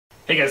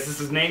Hey guys,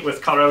 this is Nate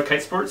with Colorado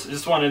Kite Sports. I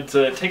just wanted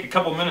to take a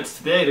couple minutes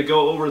today to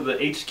go over the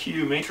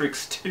HQ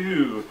Matrixx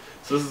II.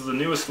 So this is the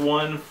newest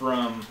one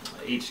from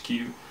HQ,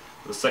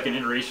 the second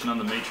iteration on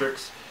the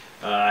Matrixx.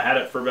 I had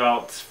it for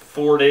about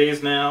 4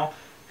 days now.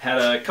 Had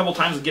a couple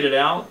times to get it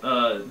out.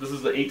 This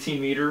is the 18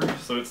 meter,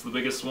 so it's the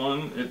biggest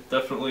one. It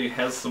definitely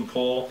has some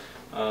pull.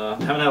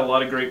 Haven't had a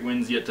lot of great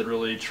winds yet to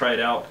really try it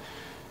out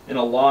in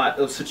a lot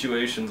of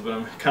situations, but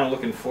I'm kind of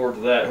looking forward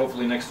to that.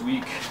 Hopefully next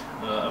week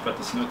up at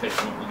the Snow Kite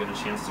Summit we'll get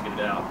a chance to get it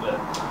out.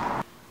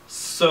 But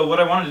so what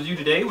I wanted to do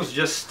today was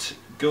just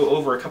go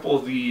over a couple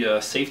of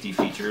the safety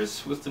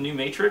features with the new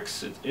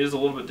Matrixx. It is a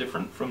little bit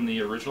different from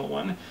the original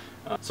one.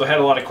 So I had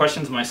a lot of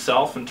questions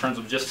myself in terms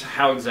of just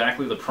how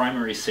exactly the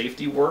primary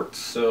safety worked.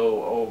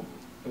 So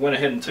I went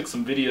ahead and took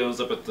some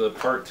videos up at the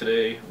park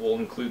today. We'll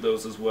include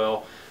those as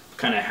well,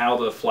 kind of how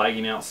the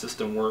flagging out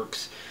system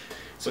works.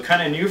 So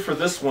kind of new for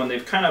this one,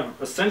 they've kind of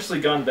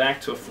essentially gone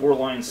back to a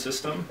 4-line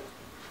system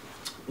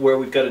where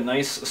we've got a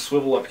nice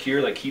swivel up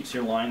here that keeps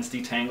your lines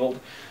detangled.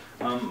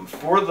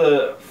 For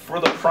the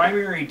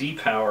primary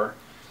depower,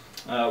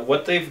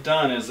 what they've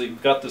done is they've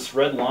got this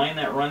red line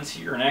that runs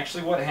here, and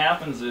actually what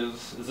happens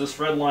is this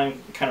red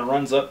line kind of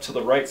runs up to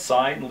the right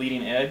side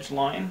leading edge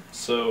line,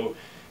 so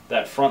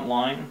that front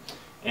line,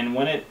 and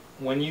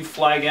when you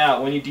flag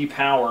out, when you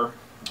depower,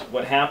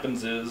 what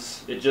happens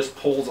is it just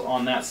pulls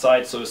on that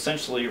side. So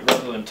essentially,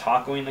 rather than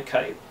tacoing the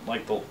kite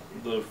like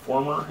the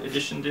former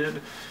edition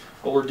did,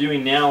 what we're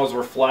doing now is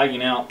we're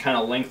flagging out kind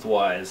of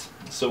lengthwise,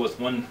 so with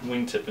one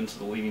wingtip into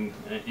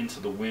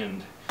the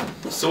wind.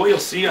 So what you'll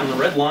see on the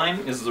red line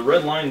is the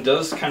red line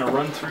does kind of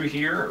run through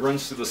here. It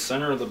runs through the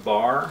center of the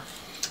bar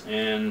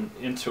and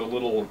into a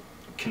little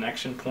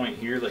connection point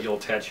here that you'll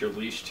attach your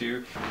leash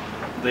to.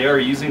 They are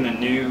using the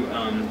new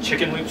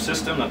chicken loop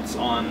system that's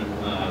on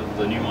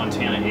the new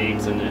Montana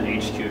 8s and the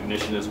HQ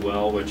Ignition as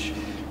well, which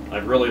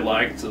I've really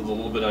liked the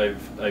little bit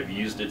I've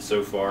used it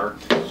so far.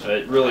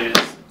 It really is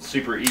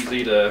super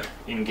easy to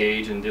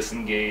engage and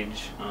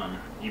disengage,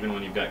 even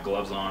when you've got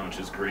gloves on, which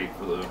is great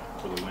for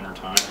the winter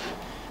time.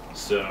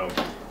 So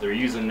they're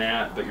using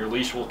that, but your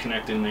leash will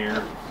connect in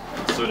there.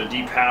 So to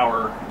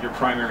depower, your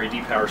primary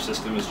depower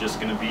system is just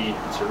going to be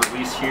to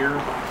release here,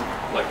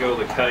 let go of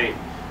the kite,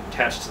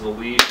 attach to the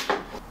leash.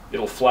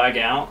 It'll flag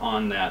out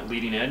on that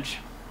leading edge,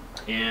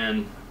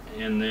 and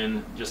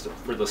then just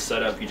for the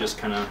setup, you just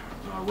kind of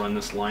run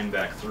this line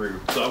back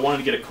through. So I wanted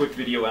to get a quick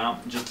video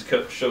out just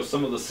to show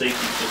some of the safety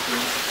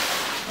systems.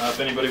 If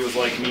anybody was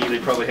like me, they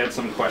probably had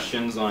some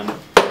questions on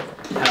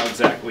how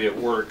exactly it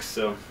works.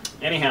 So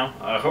anyhow,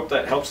 I hope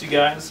that helps you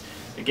guys.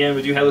 Again,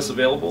 we do have this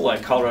available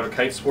at Colorado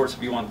Kite Sports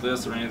if you want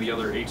this or any of the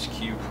other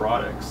HQ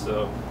products.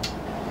 So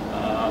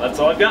that's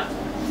all I've got.